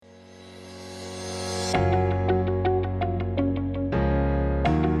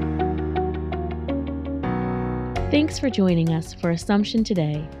Thanks for joining us for Assumption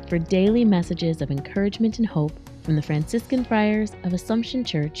Today for daily messages of encouragement and hope from the Franciscan Friars of Assumption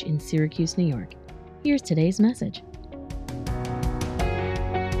Church in Syracuse, New York. Here's today's message.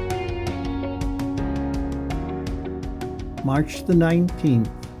 March the 19th.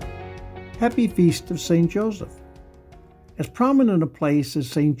 Happy Feast of St. Joseph. As prominent a place as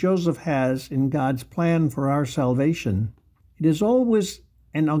St. Joseph has in God's plan for our salvation, it is always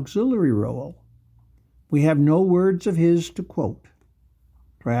an auxiliary role. We have no words of his to quote.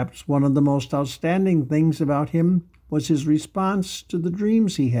 Perhaps one of the most outstanding things about him was his response to the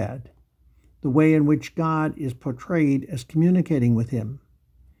dreams he had, the way in which God is portrayed as communicating with him.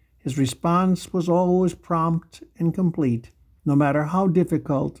 His response was always prompt and complete, no matter how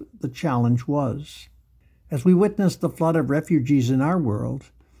difficult the challenge was. As we witness the flood of refugees in our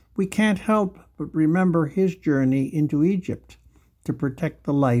world, we can't help but remember his journey into Egypt to protect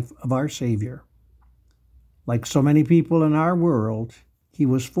the life of our Savior. Like so many people in our world, he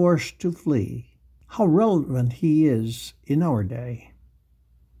was forced to flee. How relevant he is in our day.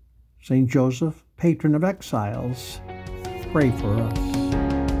 St. Joseph, patron of exiles, pray for us.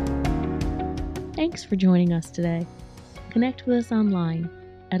 Thanks for joining us today. Connect with us online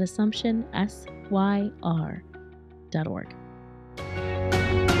at AssumptionSYR.org.